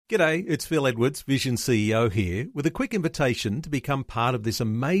G'day, it's Phil Edwards, Vision CEO here, with a quick invitation to become part of this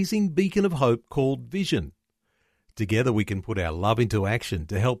amazing beacon of hope called Vision. Together we can put our love into action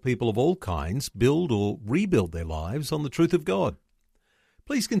to help people of all kinds build or rebuild their lives on the truth of God.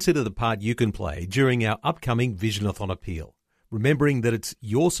 Please consider the part you can play during our upcoming Visionathon appeal, remembering that it's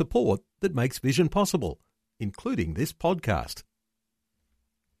your support that makes Vision possible, including this podcast.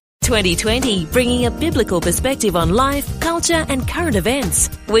 2020, bringing a biblical perspective on life, culture and current events.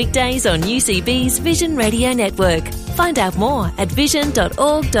 Weekdays on UCB's Vision Radio Network. Find out more at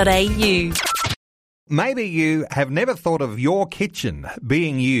vision.org.au. Maybe you have never thought of your kitchen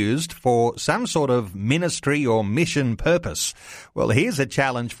being used for some sort of ministry or mission purpose. Well, here's a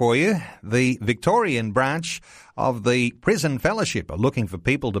challenge for you. The Victorian branch of the Prison Fellowship are looking for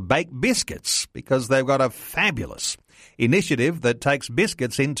people to bake biscuits because they've got a fabulous initiative that takes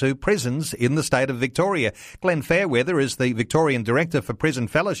biscuits into prisons in the state of Victoria. Glenn Fairweather is the Victorian Director for Prison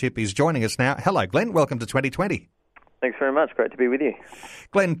Fellowship. He's joining us now. Hello, Glenn. Welcome to 2020. Thanks very much. Great to be with you.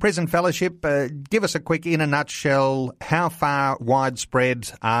 Glenn, Prison Fellowship, give us a quick, in a nutshell, how far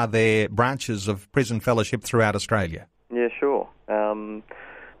widespread are there branches of Prison Fellowship throughout Australia? Yeah, sure.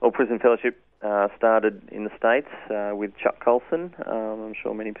 Well, Prison Fellowship started in the States with Chuck Colson. I'm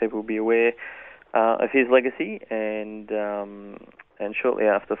sure many people will be aware of his legacy, and shortly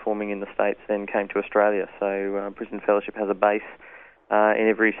after forming in the States then came to Australia. So Prison Fellowship has a base in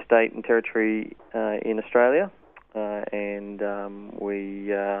every state and territory in Australia. We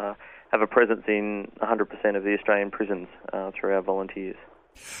have a presence in 100% of the Australian prisons through our volunteers.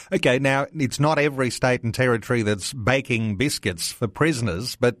 Okay, now, it's not every state and territory that's baking biscuits for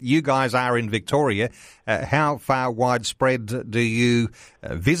prisoners, but you guys are in Victoria. How far widespread do you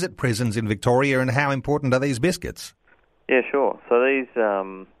visit prisons in Victoria, and how important are these biscuits? Yeah, sure. So these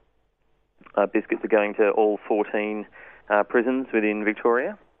biscuits are going to all 14 prisons within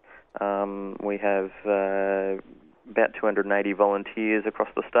Victoria. We have about 280 volunteers across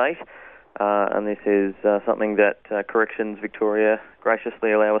the state, and this is something that Corrections Victoria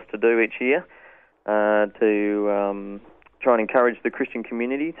graciously allow us to do each year to try and encourage the Christian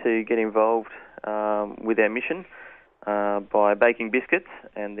community to get involved with our mission by baking biscuits,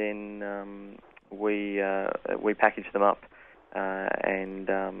 and then we package them up and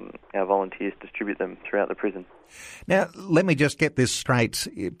our volunteers distribute them throughout the prison. Now, let me just get this straight.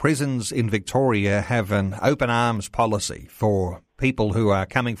 Prisons in Victoria have an open arms policy for people who are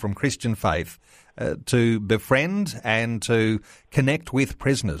coming from Christian faith to befriend and to connect with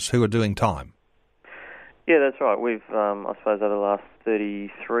prisoners who are doing time. Yeah, that's right. We've, I suppose, over the last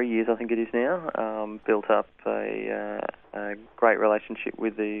 33 years, I think it is now, built up a great relationship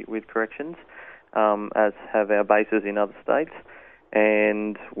with Corrections, as have our bases in other states,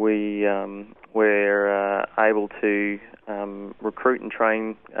 and we're able to recruit and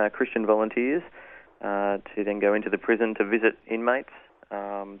train Christian volunteers to then go into the prison to visit inmates,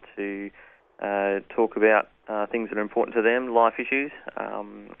 to talk about things that are important to them, life issues,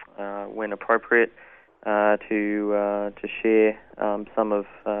 when appropriate, to share some of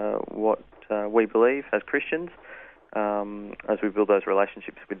what we believe as Christians, as we build those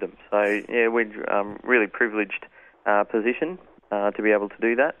relationships with them. So, yeah, we're really privileged position to be able to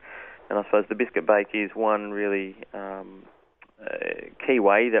do that. And I suppose the biscuit bake is one really key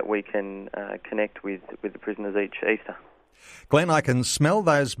way that we can connect with the prisoners each Easter. Glenn, I can smell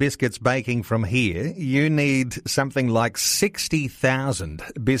those biscuits baking from here. You need something like 60,000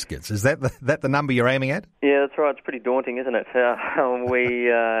 biscuits. Is that the number you're aiming at? Yeah, that's right. It's pretty daunting, isn't it?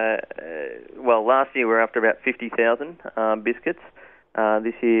 Last year we were after about 50,000 biscuits.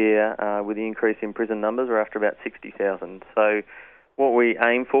 This year, with the increase in prison numbers, we're after about 60,000. So what we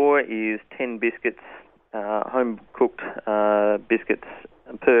aim for is 10 biscuits, home-cooked biscuits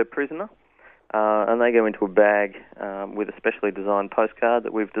per prisoner. And they go into a bag with a specially designed postcard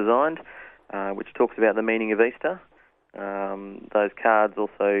that we've designed, which talks about the meaning of Easter. Those cards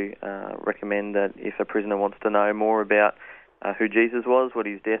also recommend that if a prisoner wants to know more about who Jesus was, what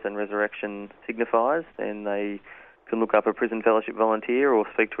his death and resurrection signifies, then they can look up a Prison Fellowship volunteer or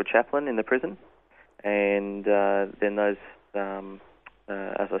speak to a chaplain in the prison. And then those, as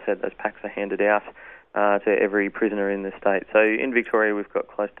I said, those packs are handed out to every prisoner in the state. So in Victoria, we've got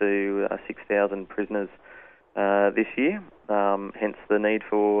close to 6,000 prisoners this year, hence the need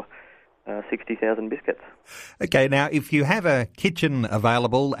for 60,000 biscuits. Okay, now if you have a kitchen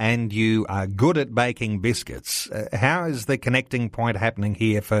available and you are good at baking biscuits, how is the connecting point happening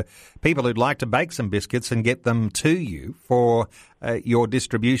here for people who'd like to bake some biscuits and get them to you for your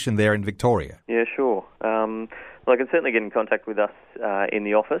distribution there in Victoria? Yeah, sure. Well, I can certainly get in contact with us in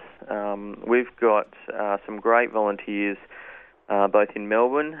the office. We've got some great volunteers both in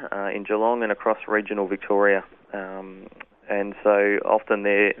Melbourne, in Geelong, and across regional Victoria. And so often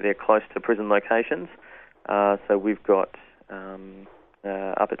they're close to prison locations. So we've got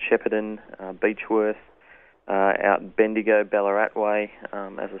up at Shepparton, Beechworth, out in Bendigo, Ballarat Way,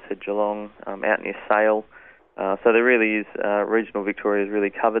 as I said, Geelong, out near Sale. So there really is, regional Victoria is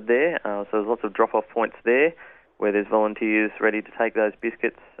really covered there. So there's lots of drop-off points there where there's volunteers ready to take those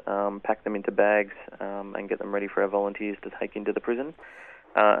biscuits, pack them into bags, and get them ready for our volunteers to take into the prison.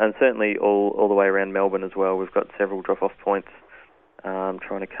 And certainly all the way around Melbourne as well. We've got several drop-off points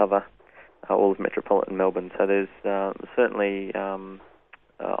trying to cover all of metropolitan Melbourne. So there's certainly,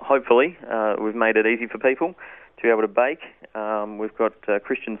 hopefully, we've made it easy for people to be able to bake. We've got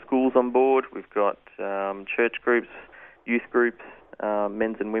Christian schools on board. We've got church groups, youth groups,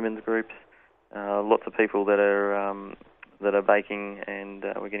 men's and women's groups. Lots of people that are baking, and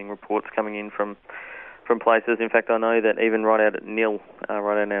we're getting reports coming in from places. In fact, I know that even right out at Nil,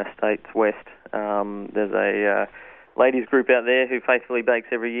 right in our state's west, there's a ladies group out there who faithfully bakes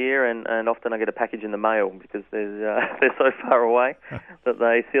every year, and often I get a package in the mail because they're so far away that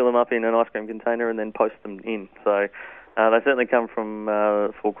they seal them up in an ice cream container and then post them in. So they certainly come from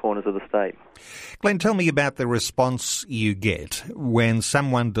four corners of the state. Glenn, tell me about the response you get when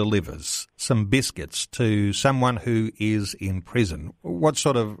someone delivers some biscuits to someone who is in prison. What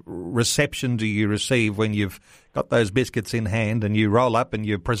sort of reception do you receive when you've got those biscuits in hand and you roll up and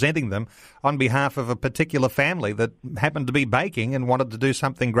you're presenting them on behalf of a particular family that happened to be baking and wanted to do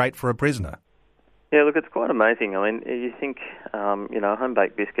something great for a prisoner? Yeah, look, it's quite amazing. I mean, you think, a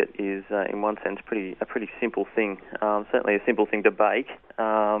home-baked biscuit is, in one sense, a pretty simple thing. Certainly a simple thing to bake,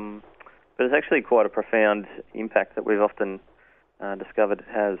 but it's actually quite a profound impact that we've often discovered it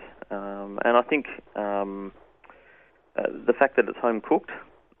has. And I think the fact that it's home-cooked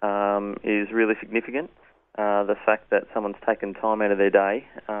is really significant. The fact that someone's taken time out of their day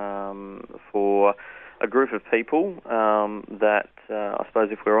for a group of people that, I suppose,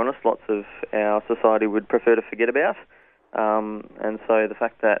 if we're honest, lots of our society would prefer to forget about. And so the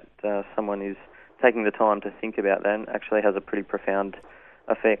fact that someone is taking the time to think about that actually has a pretty profound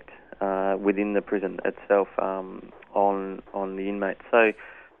effect within the prison itself on the inmates. So,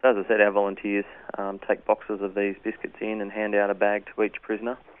 as I said, our volunteers take boxes of these biscuits in and hand out a bag to each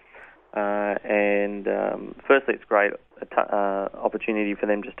prisoner. And firstly, it's great opportunity for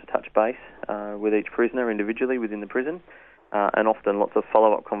them just to touch base with each prisoner individually within the prison, and often lots of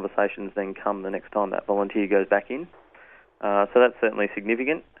follow-up conversations then come the next time that volunteer goes back in. So that's certainly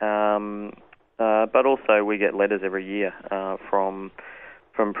significant. But also we get letters every year from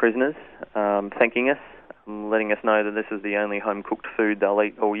prisoners thanking us, letting us know that this is the only home-cooked food they'll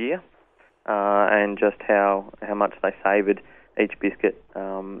eat all year, and just how much they savoured each biscuit.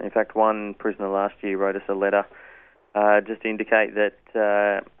 In fact, one prisoner last year wrote us a letter just to indicate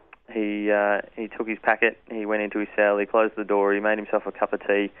that he took his packet, he went into his cell, he closed the door, he made himself a cup of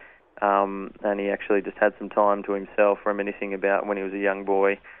tea, and he actually just had some time to himself, reminiscing about when he was a young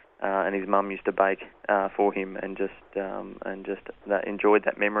boy, and his mum used to bake for him, and just enjoyed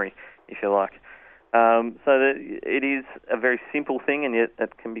that memory, if you like. So that it is a very simple thing, and yet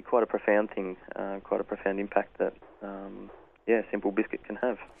it can be quite a profound thing, quite a profound impact that a simple biscuit can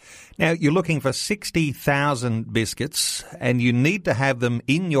have. Now, you're looking for 60,000 biscuits, and you need to have them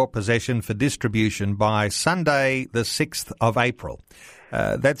in your possession for distribution by Sunday, the 6th of April.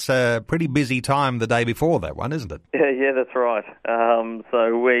 That's a pretty busy time the day before that one, isn't it? Yeah, that's right.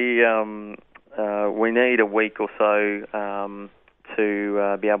 So we need a week or so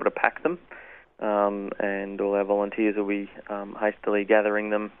to be able to pack them, and all our volunteers will be hastily gathering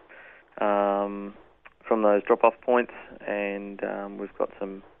them from those drop-off points, and we've got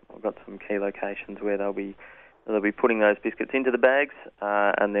some key locations where they'll be putting those biscuits into the bags,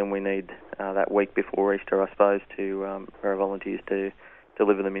 and then we need that week before Easter, I suppose, for our volunteers to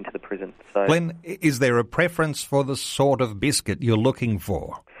deliver them into the prison. So, Glenn, is there a preference for the sort of biscuit you're looking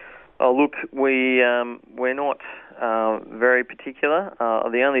for? Oh, look, we're not very particular.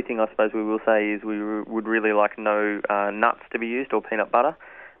 The only thing I suppose we will say is we would really like no nuts to be used or peanut butter,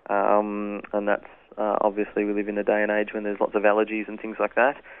 and that's obviously we live in a day and age when there's lots of allergies and things like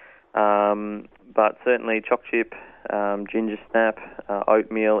that. But certainly choc chip, ginger snap,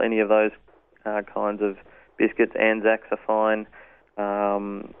 oatmeal, any of those kinds of biscuits, Anzacs are fine.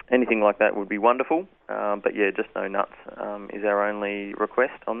 Anything like that would be wonderful. But yeah, just no nuts is our only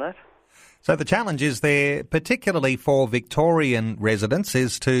request on that. So the challenge is there, particularly for Victorian residents,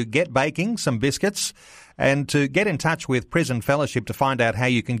 is to get baking some biscuits and to get in touch with Prison Fellowship to find out how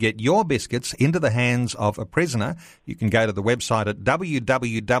you can get your biscuits into the hands of a prisoner. You can go to the website at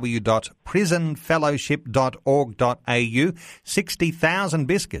www.prisonfellowship.org.au. 60,000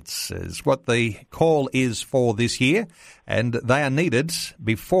 biscuits is what the call is for this year, and they are needed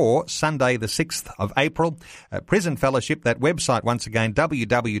before Sunday the 6th of April. Prison Fellowship, that website once again,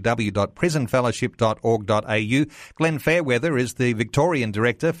 www.prisonfellowship.org.au. Glenn Fairweather is the Victorian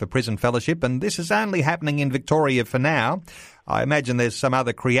Director for Prison Fellowship, and this is only happening in Victoria for now. I imagine there's some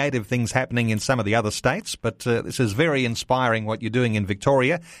other creative things happening in some of the other states, but this is very inspiring what you're doing in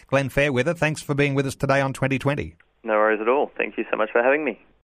Victoria. Glenn Fairweather, thanks for being with us today on 2020. No worries at all. Thank you so much for having me.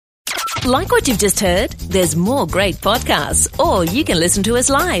 Like what you've just heard? There's more great podcasts, or you can listen to us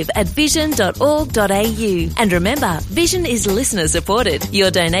live at vision.org.au. And remember, Vision is listener supported.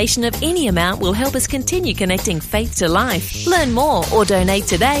 Your donation of any amount will help us continue connecting faith to life. Learn more or donate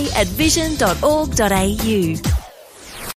today at vision.org.au.